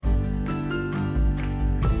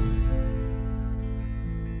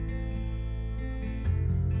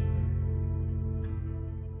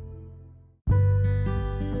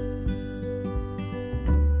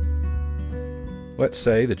Let's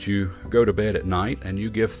say that you go to bed at night and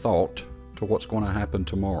you give thought to what's going to happen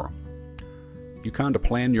tomorrow. You kind of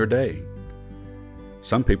plan your day.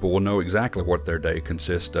 Some people will know exactly what their day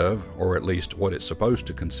consists of, or at least what it's supposed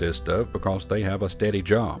to consist of, because they have a steady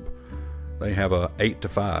job. They have a 8 to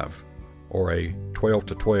 5, or a 12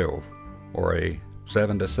 to 12, or a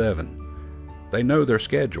 7 to 7. They know their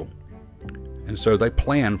schedule, and so they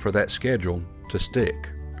plan for that schedule to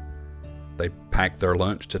stick. They pack their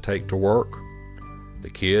lunch to take to work. The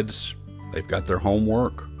kids, they've got their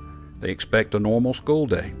homework. They expect a normal school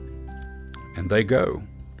day, and they go.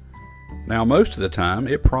 Now, most of the time,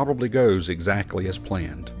 it probably goes exactly as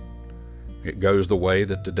planned. It goes the way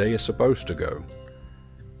that the day is supposed to go.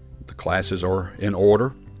 The classes are in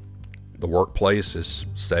order. The workplace is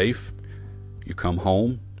safe. You come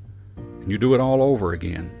home, and you do it all over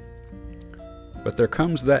again. But there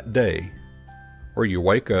comes that day where you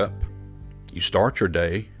wake up, you start your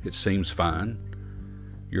day, it seems fine.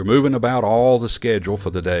 You're moving about all the schedule for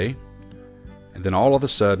the day, and then all of a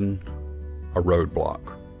sudden, a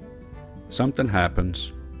roadblock. Something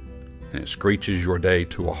happens, and it screeches your day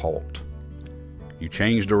to a halt. You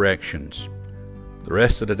change directions. The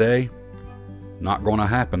rest of the day, not going to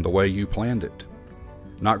happen the way you planned it.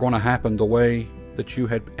 Not going to happen the way that you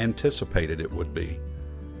had anticipated it would be.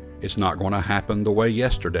 It's not going to happen the way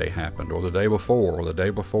yesterday happened, or the day before, or the day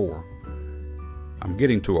before. I'm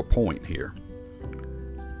getting to a point here.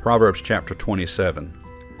 Proverbs chapter 27.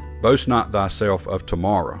 Boast not thyself of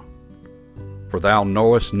tomorrow, for thou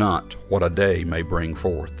knowest not what a day may bring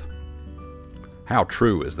forth. How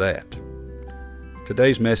true is that?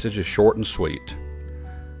 Today's message is short and sweet.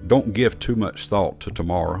 Don't give too much thought to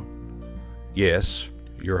tomorrow. Yes,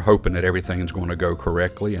 you're hoping that everything's going to go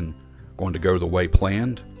correctly and going to go the way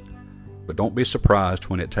planned, but don't be surprised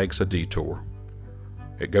when it takes a detour.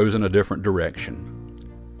 It goes in a different direction.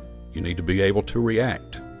 You need to be able to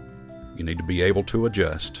react. You need to be able to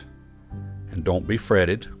adjust. And don't be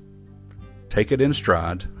fretted. Take it in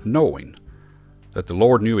stride, knowing that the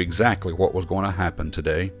Lord knew exactly what was going to happen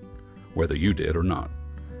today, whether you did or not.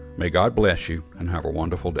 May God bless you, and have a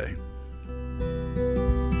wonderful day.